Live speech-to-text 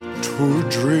to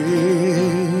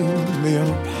dream the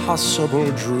impossible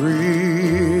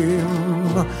dream.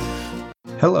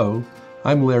 Hello,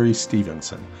 I'm Larry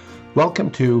Stevenson.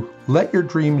 Welcome to Let Your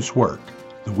Dreams Work,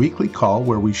 the weekly call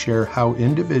where we share how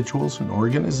individuals and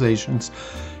organizations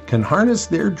can harness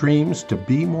their dreams to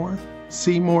be more,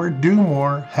 see more, do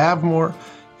more, have more,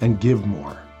 and give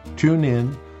more. Tune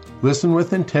in, listen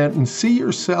with intent, and see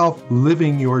yourself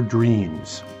living your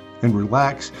dreams, and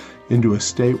relax into a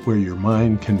state where your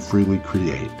mind can freely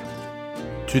create.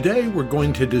 Today we're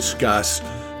going to discuss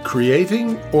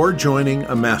creating or joining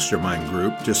a mastermind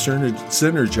group to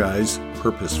synergize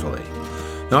purposefully.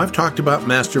 Now, I've talked about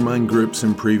mastermind groups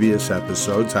in previous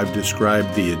episodes. I've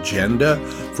described the agenda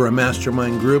for a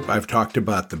mastermind group. I've talked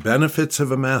about the benefits of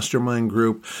a mastermind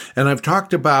group. And I've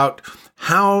talked about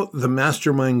how the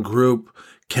mastermind group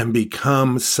can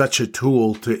become such a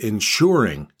tool to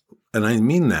ensuring, and I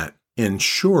mean that,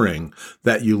 ensuring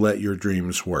that you let your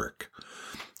dreams work.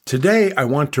 Today, I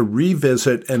want to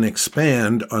revisit and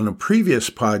expand on a previous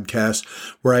podcast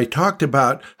where I talked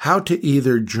about how to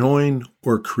either join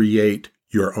or create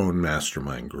your own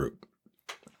mastermind group.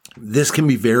 This can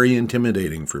be very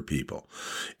intimidating for people.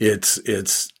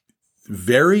 It's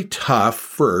very tough,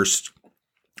 first,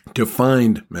 to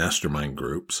find mastermind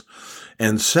groups,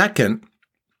 and second,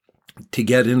 to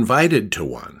get invited to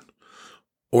one.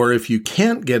 Or if you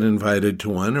can't get invited to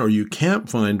one or you can't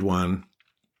find one,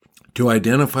 to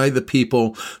identify the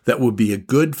people that would be a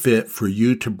good fit for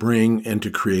you to bring and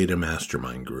to create a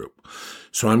mastermind group.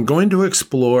 So I'm going to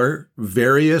explore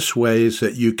various ways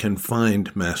that you can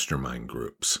find mastermind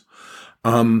groups.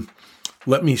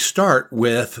 Let me start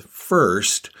with,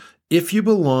 first, if you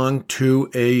belong to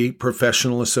a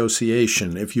professional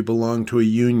association, if you belong to a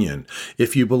union,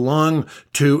 if you belong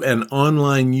to an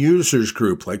online users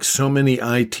group, like so many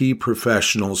IT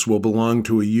professionals will belong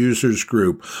to a users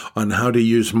group on how to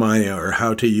use Maya or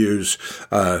how to use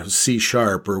C#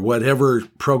 or whatever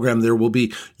program, there will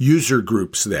be user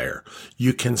groups there.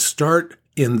 You can start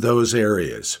in those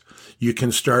areas. You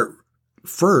can start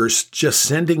first, just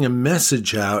sending a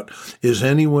message out. Is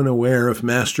anyone aware of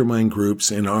mastermind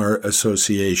groups in our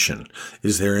association?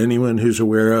 Is there anyone who's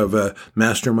aware of a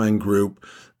mastermind group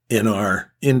in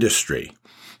our industry?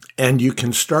 And you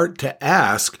can start to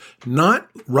ask, not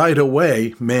right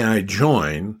away, may I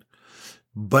join,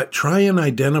 but try and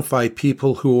identify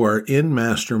people who are in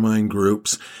mastermind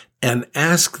groups and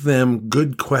ask them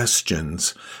good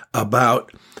questions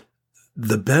about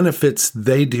the benefits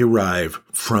they derive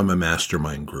from a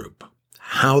mastermind group,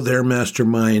 how their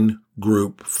mastermind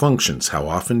group functions, how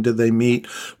often do they meet,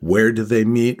 where do they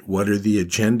meet, what are the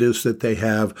agendas that they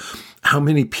have, how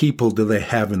many people do they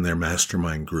have in their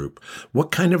mastermind group,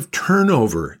 what kind of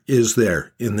turnover is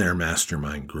there in their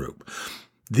mastermind group.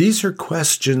 These are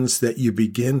questions that you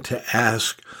begin to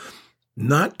ask,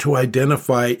 not to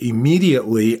identify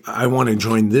immediately, I want to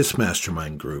join this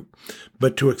mastermind group,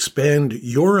 but to expand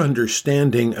your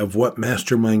understanding of what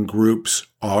mastermind groups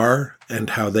are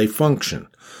and how they function.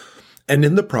 And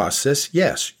in the process,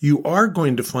 yes, you are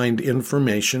going to find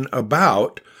information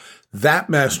about that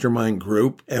mastermind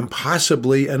group and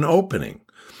possibly an opening.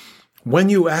 When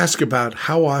you ask about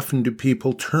how often do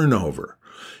people turn over,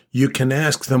 you can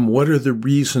ask them, what are the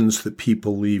reasons that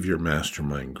people leave your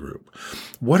mastermind group?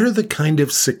 What are the kind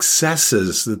of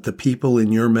successes that the people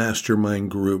in your mastermind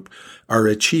group are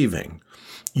achieving?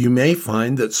 You may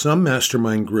find that some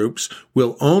mastermind groups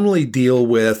will only deal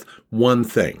with one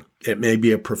thing. It may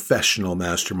be a professional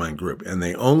mastermind group, and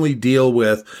they only deal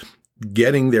with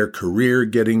getting their career,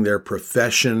 getting their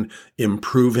profession,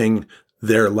 improving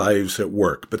their lives at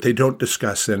work, but they don't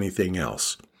discuss anything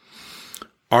else.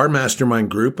 Our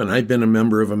mastermind group, and I've been a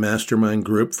member of a mastermind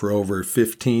group for over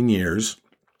 15 years,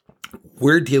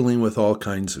 we're dealing with all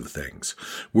kinds of things.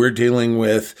 We're dealing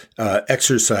with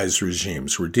exercise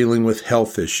regimes. We're dealing with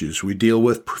health issues. We deal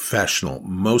with professional.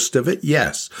 Most of it,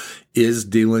 yes, is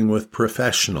dealing with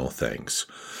professional things.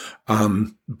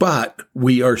 But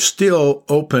we are still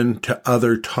open to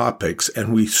other topics,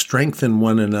 and we strengthen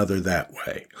one another that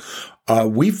way.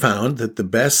 We found that the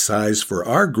best size for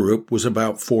our group was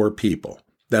about 4 people.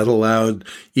 That allowed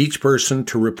each person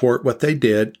to report what they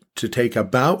did, to take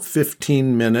about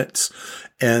 15 minutes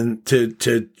and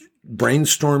to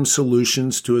brainstorm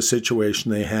solutions to a situation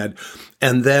they had,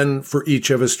 and then for each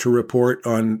of us to report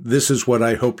on, this is what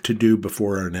I hope to do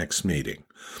before our next meeting.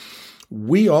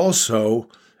 We also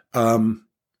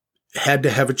had to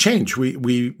have a change.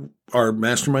 Our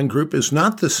mastermind group is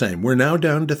not the same. We're now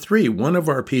down to 3. One of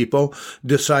our people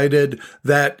decided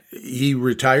that he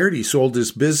retired. He sold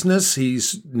his business.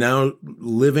 He's now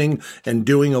living and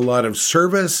doing a lot of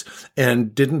service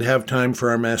and didn't have time for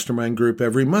our mastermind group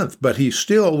every month. But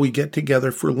we get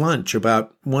together for lunch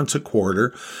about once a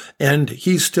quarter, and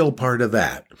he's still part of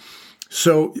that.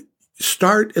 So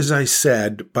start, as I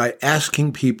said, by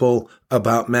asking people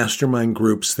about mastermind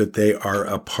groups that they are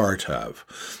a part of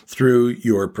through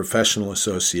your professional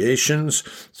associations,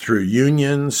 through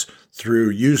unions, through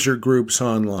user groups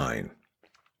online.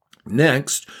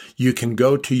 Next, you can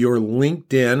go to your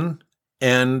LinkedIn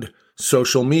and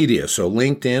social media, so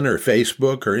LinkedIn or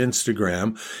Facebook or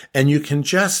Instagram, and you can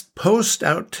just post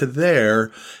out to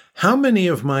there, how many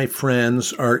of my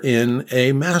friends are in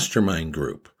a mastermind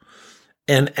group?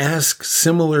 And ask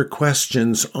similar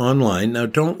questions online. Now,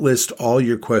 don't list all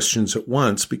your questions at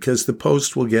once because the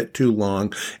post will get too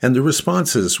long and the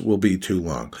responses will be too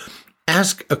long.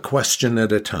 Ask a question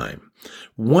at a time.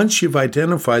 Once you've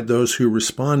identified those who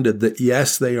responded that,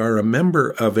 yes, they are a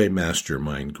member of a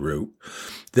mastermind group,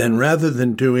 then rather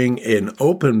than doing an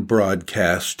open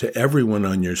broadcast to everyone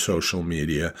on your social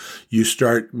media, you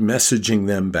start messaging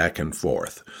them back and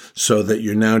forth so that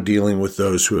you're now dealing with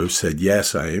those who have said,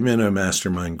 yes, I am in a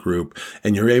mastermind group,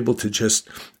 and you're able to just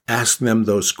ask them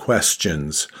those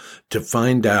questions to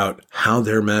find out how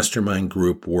their mastermind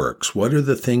group works. What are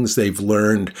the things they've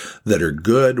learned that are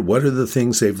good? What are the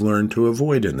things they've learned to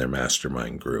avoid in their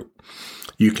mastermind group?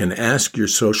 You can ask your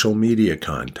social media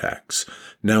contacts.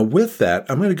 Now, with that,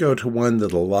 I'm going to go to one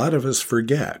that a lot of us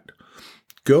forget.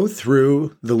 Go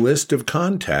through the list of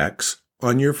contacts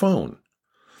on your phone.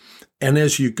 And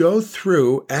as you go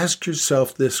through, ask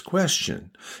yourself this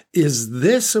question. Is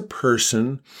this a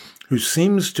person who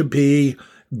seems to be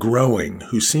growing,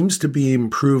 who seems to be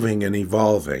improving and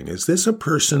evolving? Is this a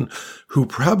person who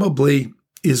probably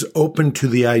is open to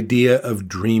the idea of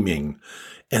dreaming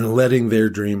and letting their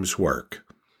dreams work?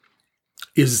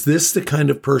 Is this the kind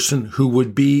of person who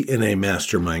would be in a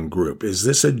mastermind group? Is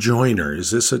this a joiner?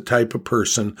 Is this a type of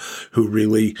person who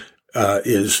really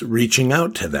is reaching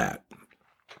out to that?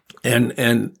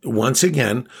 And once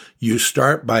again, you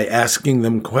start by asking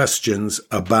them questions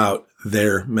about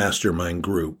their mastermind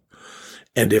group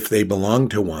and if they belong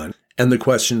to one, and the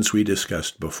questions we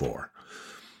discussed before.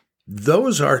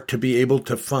 Those are to be able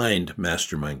to find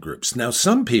mastermind groups. Now,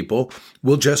 some people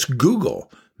will just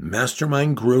Google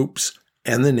mastermind groups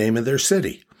and the name of their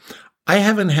city. I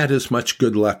haven't had as much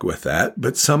good luck with that,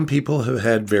 but some people have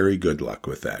had very good luck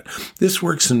with that. This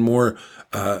works in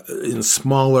in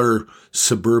smaller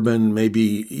suburban,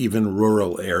 maybe even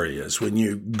rural areas. When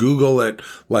you Google it,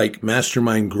 like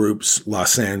Mastermind Groups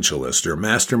Los Angeles or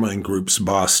Mastermind Groups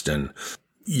Boston,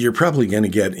 you're probably going to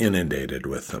get inundated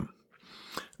with them.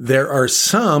 There are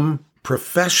some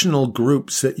professional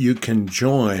groups that you can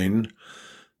join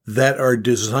that are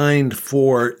designed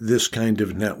for this kind of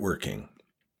networking.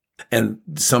 And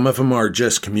some of them are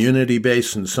just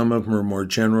community-based and some of them are more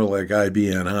general, like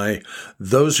IBNI.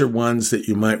 Those are ones that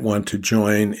you might want to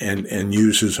join and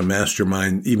use as a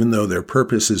mastermind, even though their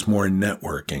purpose is more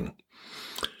networking.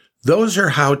 Those are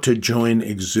how to join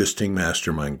existing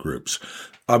mastermind groups.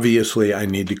 Obviously, I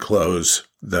need to close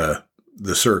the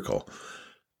circle.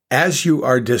 As you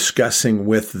are discussing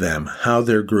with them how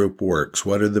their group works,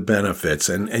 what are the benefits,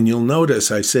 and you'll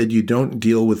notice I said you don't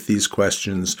deal with these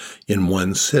questions in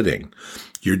one sitting.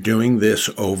 You're doing this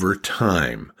over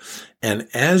time. And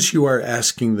as you are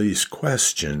asking these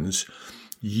questions,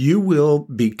 you will,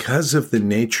 because of the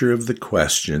nature of the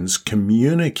questions,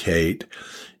 communicate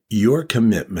your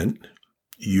commitment,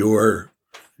 your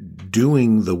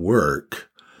doing the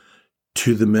work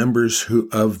to the members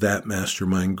of that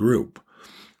mastermind group,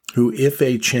 who, if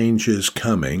a change is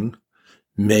coming,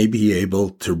 may be able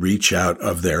to reach out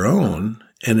of their own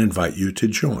and invite you to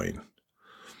join.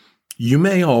 You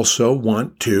may also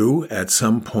want to, at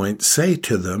some point, say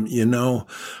to them,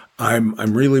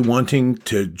 I'm really wanting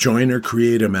to join or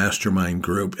create a mastermind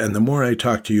group, and the more I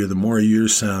talk to you, the more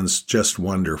yours sounds just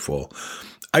wonderful.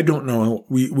 I don't know.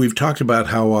 We've talked about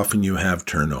how often you have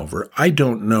turnover. I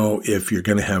don't know if you're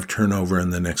going to have turnover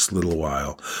in the next little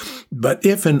while. But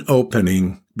if an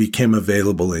opening became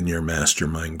available in your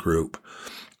mastermind group,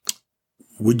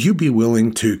 would you be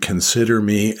willing to consider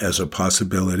me as a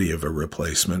possibility of a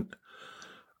replacement?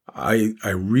 I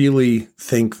really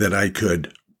think that I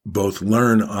could both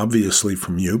learn, obviously,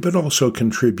 from you, but also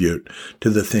contribute to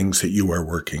the things that you are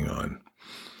working on.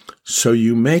 So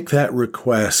you make that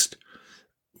request,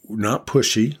 not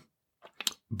pushy,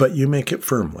 but you make it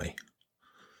firmly.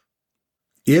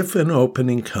 If an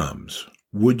opening comes,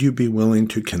 would you be willing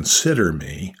to consider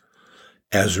me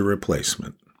as a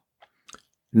replacement?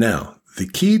 Now, the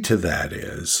key to that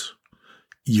is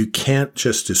you can't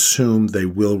just assume they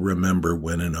will remember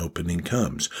when an opening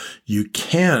comes. You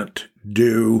can't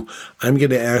I'm going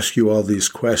to ask you all these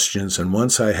questions, and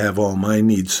once I have all my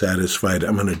needs satisfied,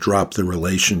 I'm going to drop the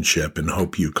relationship and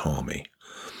hope you call me.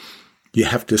 You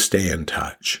have to stay in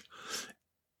touch.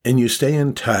 And you stay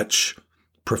in touch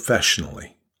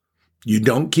professionally. You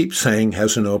don't keep saying,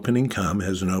 has an opening come,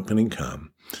 has an opening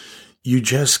come. You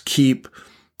just keep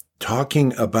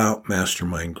talking about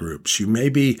mastermind groups. You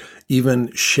maybe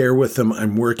even share with them,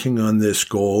 I'm working on this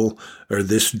goal or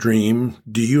this dream.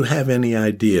 Do you have any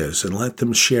ideas? And let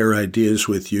them share ideas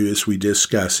with you as we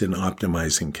discuss in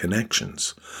optimizing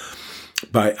connections.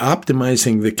 By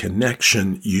optimizing the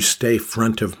connection, you stay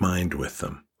front of mind with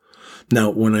them.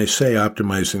 Now, when I say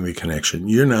optimizing the connection,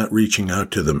 you're not reaching out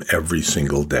to them every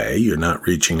single day. You're not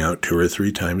reaching out 2 or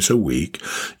 3 times a week.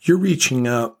 You're reaching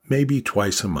out maybe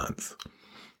twice a month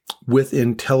with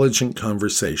intelligent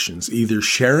conversations, either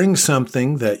sharing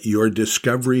something that your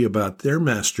discovery about their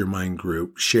mastermind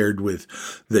group shared with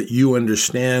that you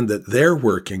understand that they're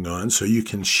working on so you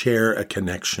can share a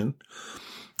connection,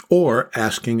 or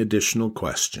asking additional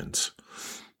questions.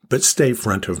 But stay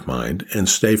front of mind, and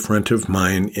stay front of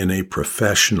mind in a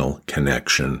professional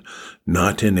connection,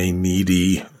 not in a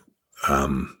needy,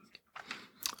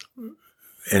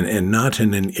 and not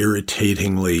in an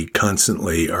irritatingly,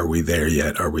 constantly, are we there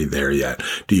yet? Are we there yet?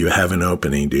 Do you have an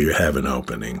opening? Do you have an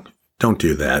opening? Don't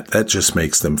do that. That just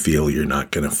makes them feel you're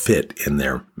not going to fit in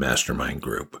their mastermind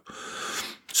group.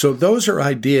 So those are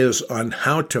ideas on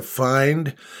how to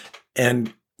find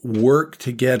and work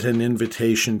to get an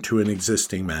invitation to an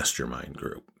existing mastermind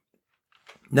group.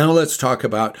 Now let's talk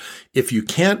about if you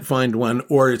can't find one,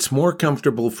 or it's more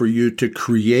comfortable for you to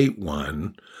create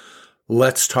one.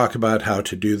 Let's talk about how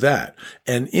to do that.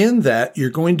 And in that, you're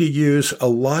going to use a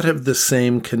lot of the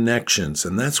same connections.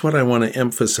 And that's what I want to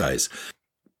emphasize.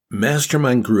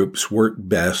 Mastermind groups work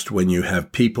best when you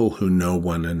have people who know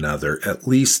one another, at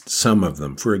least some of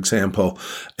them. For example,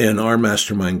 in our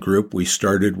mastermind group, we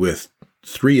started with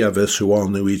 3 of us who all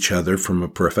knew each other from a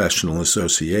professional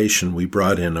association. We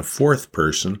brought in a 4th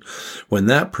person. When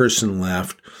that person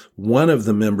left, one of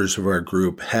the members of our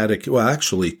group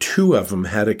actually 2 of them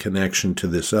had a connection to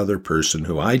this other person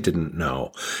who I didn't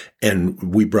know,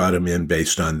 and we brought him in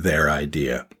based on their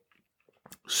idea.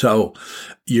 So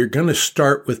you're going to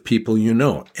start with people you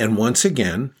know. And once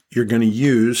again, you're going to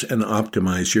use and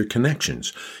optimize your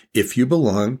connections. If you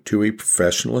belong to a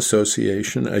professional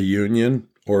association, a union,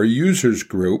 or a users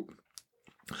group,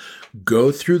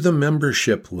 go through the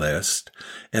membership list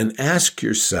and ask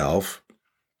yourself,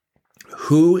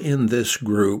 who in this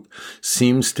group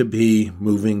seems to be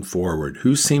moving forward?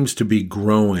 Who seems to be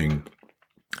growing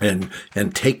and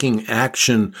taking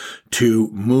action to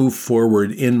move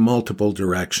forward in multiple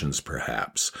directions,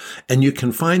 perhaps? And you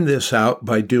can find this out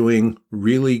by doing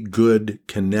really good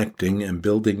connecting and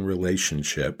building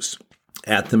relationships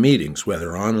at the meetings,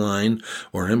 whether online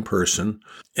or in person.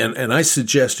 And I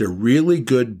suggest a really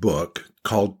good book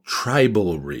called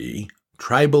Tribalry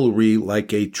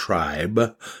like a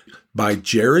tribe, by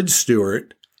Jared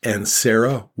Stewart and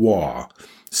Sarah Waugh.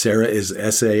 Sarah is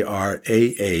Sarahwaughh.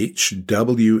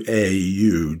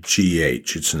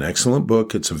 It's an excellent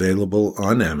book. It's available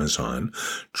on Amazon.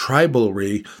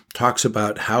 Tribalry talks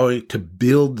about how to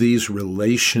build these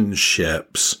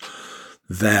relationships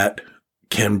that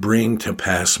can bring to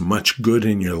pass much good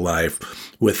in your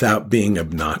life without being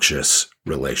obnoxious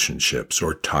relationships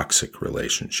or toxic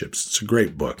relationships. It's a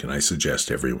great book, and I suggest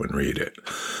everyone read it.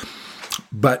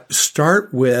 But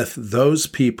start with those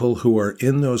people who are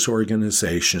in those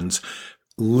organizations,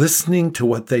 listening to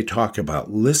what they talk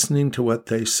about, listening to what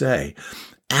they say,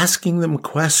 asking them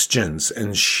questions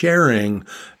and sharing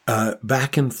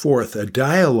back and forth a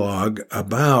dialogue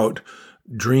about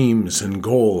dreams and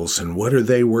goals and what are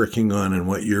they working on and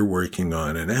what you're working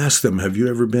on, and ask them, have you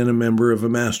ever been a member of a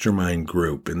mastermind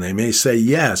group? And they may say,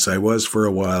 yes, I was for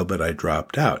a while, but I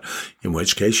dropped out. In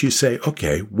which case you say,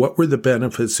 okay, what were the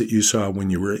benefits that you saw when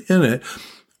you were in it?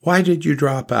 Why did you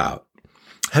drop out?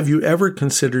 Have you ever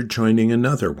considered joining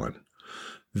another one?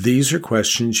 These are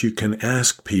questions you can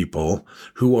ask people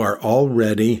who are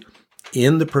already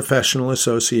in the professional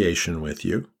association with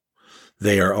you.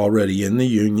 They are already in the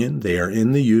union. They are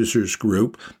in the users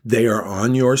group. They are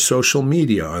on your social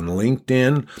media, on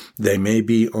LinkedIn. They may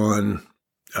be on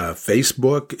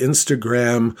Facebook,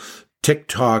 Instagram,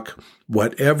 TikTok,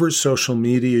 whatever social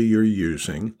media you're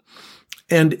using.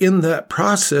 And in that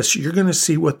process, you're going to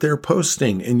see what they're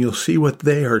posting, and you'll see what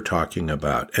they are talking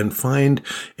about and find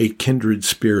a kindred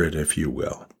spirit, if you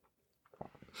will.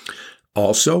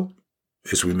 Also,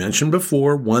 as we mentioned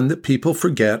before, one that people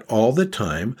forget all the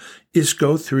time is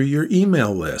go through your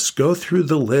email list. Go through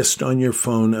the list on your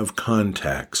phone of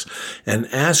contacts and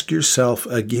ask yourself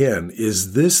again,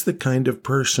 is this the kind of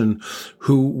person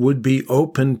who would be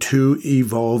open to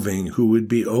evolving, who would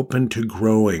be open to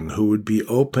growing, who would be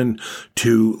open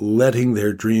to letting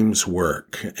their dreams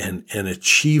work and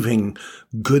achieving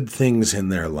good things in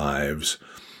their lives?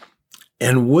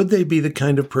 And would they be the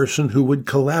kind of person who would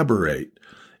collaborate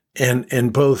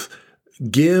and both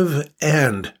give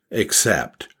and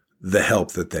accept the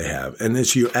help that they have? And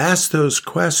as you ask those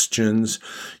questions,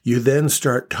 you then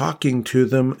start talking to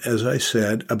them, as I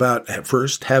said, about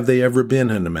first, have they ever been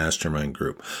in a mastermind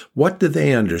group? What do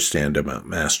they understand about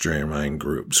mastermind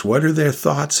groups? What are their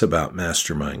thoughts about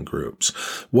mastermind groups?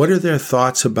 What are their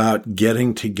thoughts about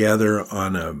getting together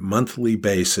on a monthly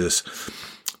basis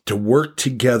to work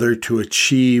together to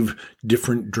achieve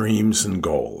different dreams and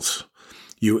goals?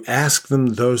 You ask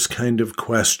them those kind of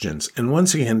questions. And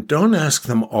once again, don't ask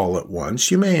them all at once.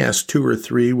 You may ask 2 or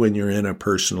 3 when you're in a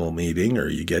personal meeting or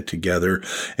you get together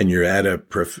and you're at a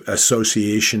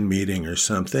association meeting or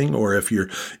something. Or if you're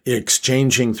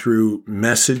exchanging through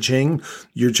messaging,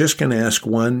 you're just going to ask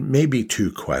 1, maybe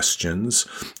 2 questions.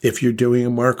 If you're doing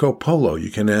a Marco Polo, you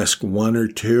can ask 1 or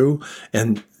 2,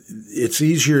 and it's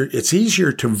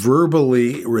easier to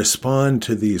verbally respond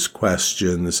to these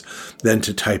questions than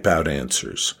to type out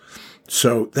answers.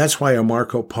 So that's why a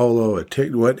Marco Polo,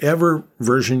 whatever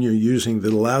version you're using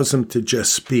that allows them to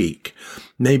just speak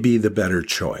may be the better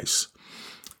choice.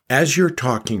 As you're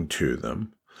talking to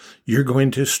them, you're going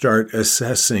to start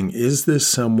assessing, is this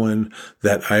someone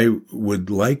that I would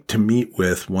like to meet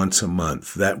with once a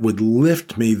month, that would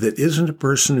lift me, that isn't a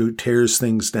person who tears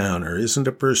things down or isn't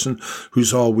a person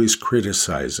who's always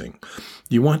criticizing?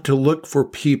 You want to look for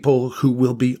people who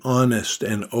will be honest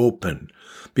and open,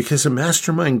 because a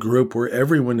mastermind group where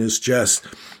everyone is just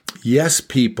yes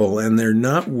people and they're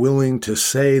not willing to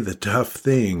say the tough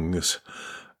things,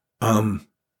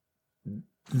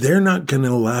 they're not going to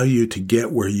allow you to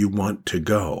get where you want to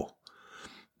go,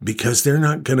 because they're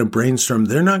not going to brainstorm.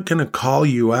 They're not going to call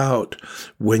you out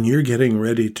when you're getting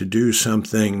ready to do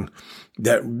something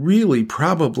that really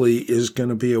probably is going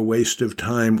to be a waste of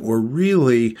time or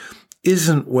really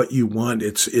isn't what you want.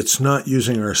 It's not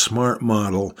using our SMART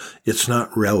model. It's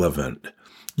not relevant.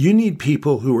 You need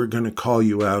people who are going to call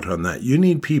you out on that. You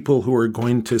need people who are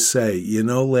going to say, you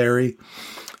know, Larry,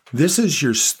 this is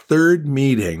your 3rd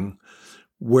meeting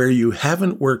where you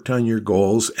haven't worked on your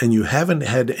goals and you haven't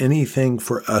had anything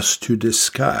for us to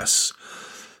discuss.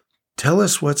 Tell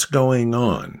us what's going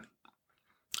on,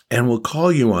 and we'll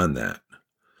call you on that.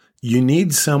 You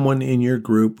need someone in your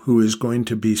group who is going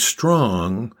to be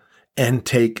strong and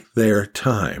take their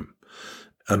time.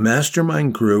 A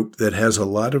mastermind group that has a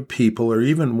lot of people, or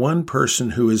even one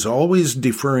person who is always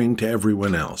deferring to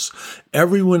everyone else.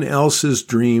 Everyone else's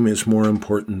dream is more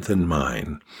important than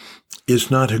mine,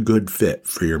 is not a good fit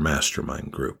for your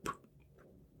mastermind group.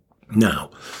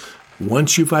 Now,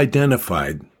 once you've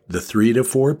identified the 3 to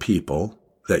 4 people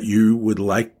that you would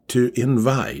like to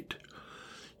invite,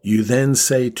 you then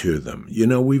say to them, you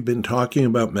know, we've been talking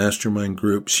about mastermind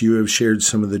groups. You have shared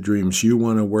some of the dreams you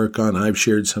want to work on. I've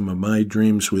shared some of my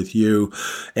dreams with you,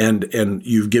 and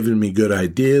you've given me good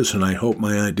ideas, and I hope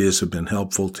my ideas have been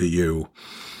helpful to you.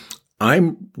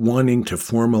 I'm wanting to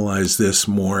formalize this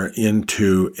more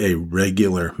into a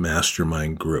regular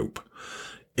mastermind group.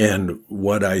 And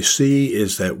what I see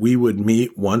is that we would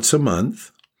meet once a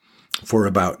month for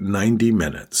about 90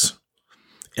 minutes.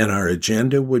 And our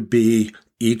agenda would be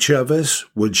each of us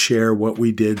would share what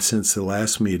we did since the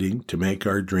last meeting to make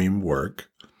our dream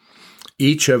work.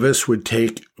 Each of us would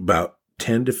take about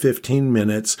 10 to 15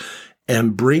 minutes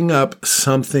and bring up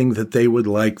something that they would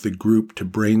like the group to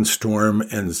brainstorm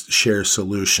and share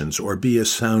solutions or be a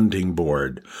sounding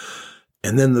board.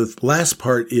 And then the last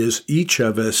part is each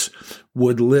of us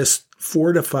would list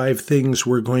 4 to 5 things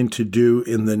we're going to do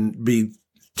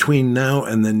between now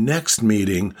and the next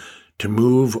meeting to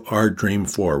move our dream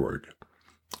forward.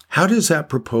 How does that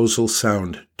proposal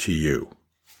sound to you?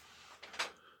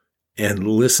 And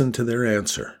listen to their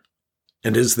answer.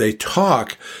 And as they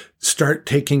talk, start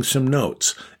taking some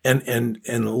notes and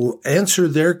answer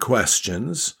their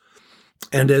questions.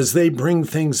 And as they bring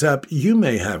things up, you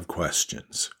may have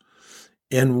questions.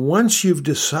 And once you've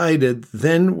decided,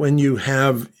 then when you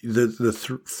have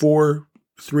the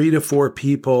 3 to 4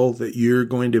 people that you're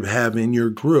going to have in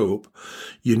your group,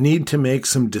 you need to make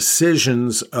some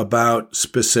decisions about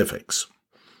specifics.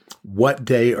 what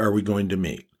day are we going to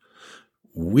meet?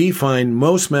 We find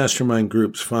most mastermind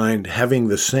groups find having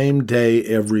the same day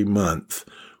every month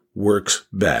works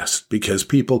best because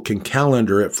people can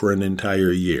calendar it for an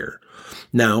entire year.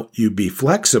 Now, you be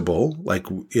flexible, like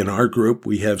in our group,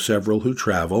 we have several who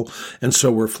travel, and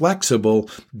so we're flexible,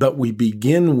 but we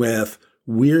begin with,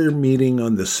 we're meeting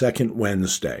on the second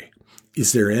Wednesday.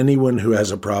 Is there anyone who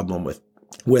has a problem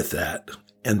with that?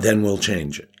 And then we'll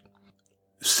change it.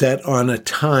 Set on a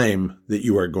time that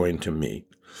you are going to meet.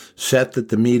 Set that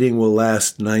the meeting will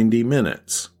last 90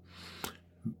 minutes.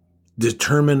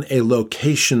 Determine a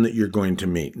location that you're going to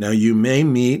meet. Now, you may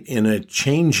meet in a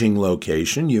changing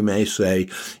location. You may say,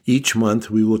 each month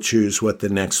we will choose what the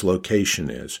next location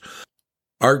is.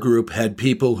 Our group had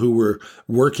people who were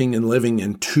working and living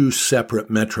in 2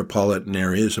 separate metropolitan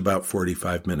areas about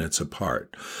 45 minutes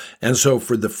apart. And so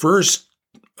for the first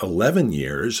 11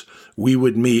 years, we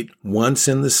would meet once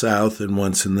in the south and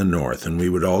once in the north, and we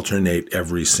would alternate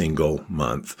every single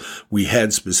month. We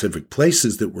had specific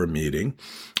places that we're meeting.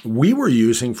 We were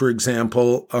using, for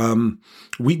example,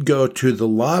 we'd go to the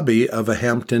lobby of a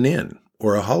Hampton Inn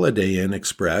or a Holiday Inn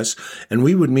Express, and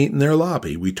we would meet in their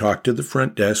lobby. We talked to the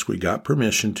front desk. We got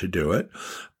permission to do it.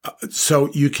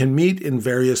 So you can meet in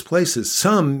various places.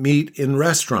 Some meet in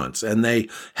restaurants, and they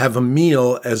have a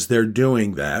meal as they're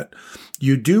doing that.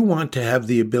 You do want to have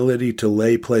the ability to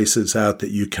lay places out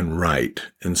that you can write.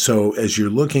 And so as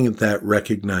you're looking at that,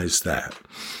 recognize that.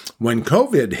 When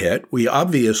COVID hit, we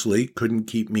obviously couldn't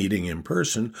keep meeting in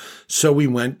person, so we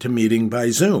went to meeting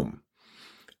by Zoom.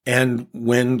 And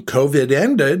when COVID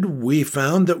ended, we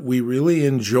found that we really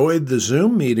enjoyed the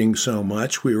Zoom meeting so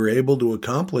much, we were able to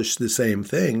accomplish the same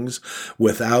things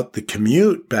without the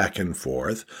commute back and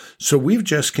forth. So we've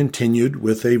just continued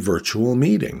with a virtual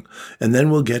meeting. And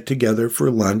then we'll get together for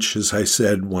lunch, as I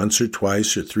said, once or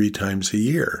twice or 3 times a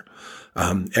year,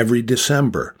 every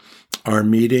December. Our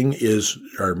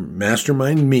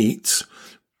mastermind meets,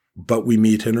 but we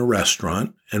meet in a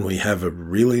restaurant and we have a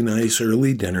really nice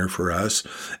early dinner for us.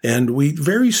 And we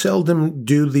very seldom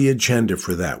do the agenda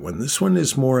for that one. This one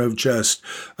is more of just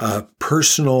a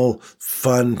personal,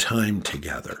 fun time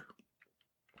together.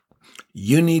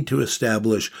 You need to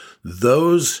establish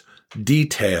those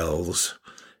details.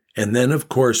 And then, of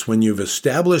course, when you've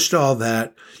established all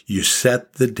that, you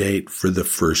set the date for the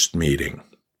first meeting.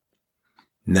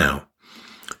 Now,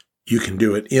 you can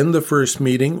do it in the first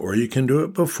meeting or you can do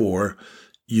it before.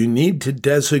 You need to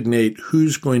designate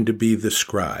who's going to be the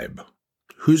scribe,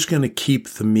 who's going to keep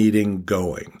the meeting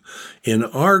going. In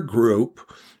our group,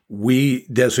 we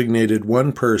designated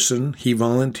one person. He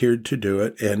volunteered to do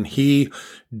it, and he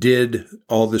did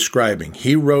all the scribing.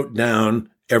 He wrote down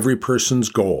every person's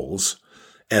goals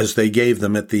as they gave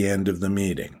them at the end of the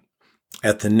meeting.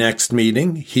 At the next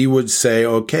meeting, he would say,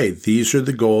 okay, these are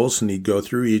the goals, and he'd go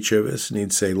through each of us, and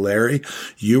he'd say, Larry,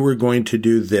 you were going to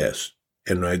do this.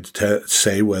 And I'd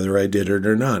say whether I did it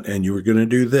or not. And you were going to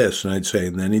do this. And I'd say,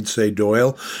 and then he'd say,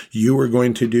 Doyle, you were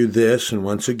going to do this. And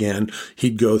once again,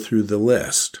 he'd go through the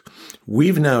list.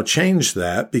 We've now changed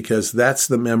that because that's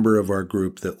the member of our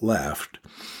group that left.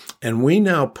 And we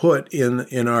now put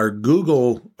in our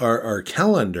Google, our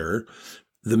calendar,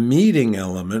 the meeting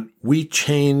element. We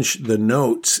change the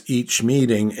notes each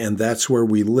meeting, and that's where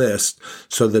we list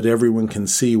so that everyone can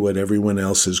see what everyone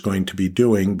else is going to be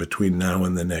doing between now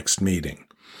and the next meeting.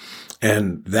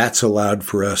 And that's allowed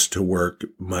for us to work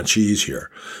much easier.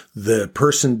 The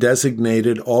person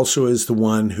designated also is the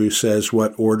one who says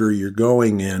what order you're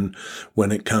going in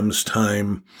when it comes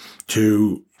time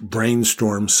to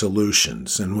brainstorm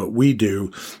solutions. And what we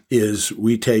do is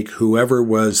we take whoever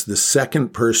was the second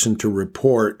person to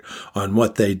report on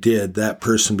what they did, that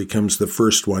person becomes the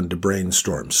first one to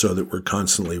brainstorm so that we're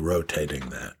constantly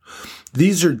rotating that.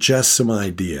 These are just some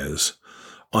ideas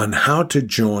on how to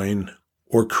join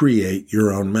or create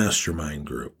your own mastermind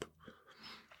group.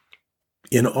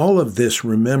 In all of this,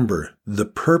 remember, the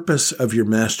purpose of your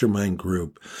mastermind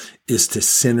group is to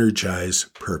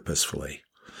synergize purposefully.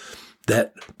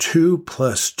 That 2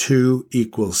 + 2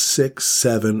 = 6,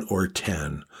 7, or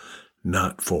 10,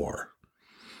 not 4.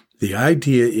 The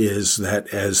idea is that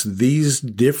as these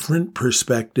different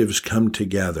perspectives come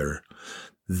together,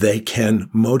 they can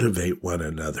motivate one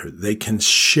another. They can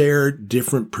share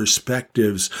different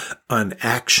perspectives on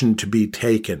action to be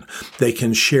taken. They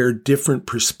can share different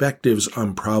perspectives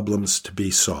on problems to be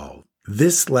solved.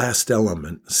 This last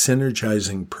element,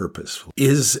 synergizing purposefully,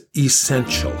 is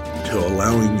essential to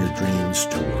allowing your dreams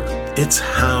to work. It's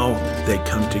how they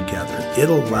come together. It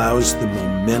allows the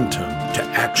momentum to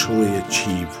actually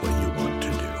achieve what you want to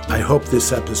do. I hope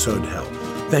this episode helped.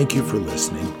 Thank you for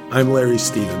listening. I'm Larry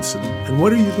Stevenson, and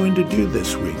what are you going to do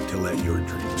this week to let your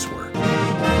dreams work?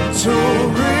 To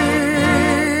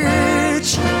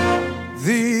reach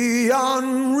the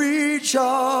unreachable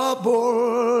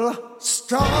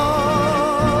star.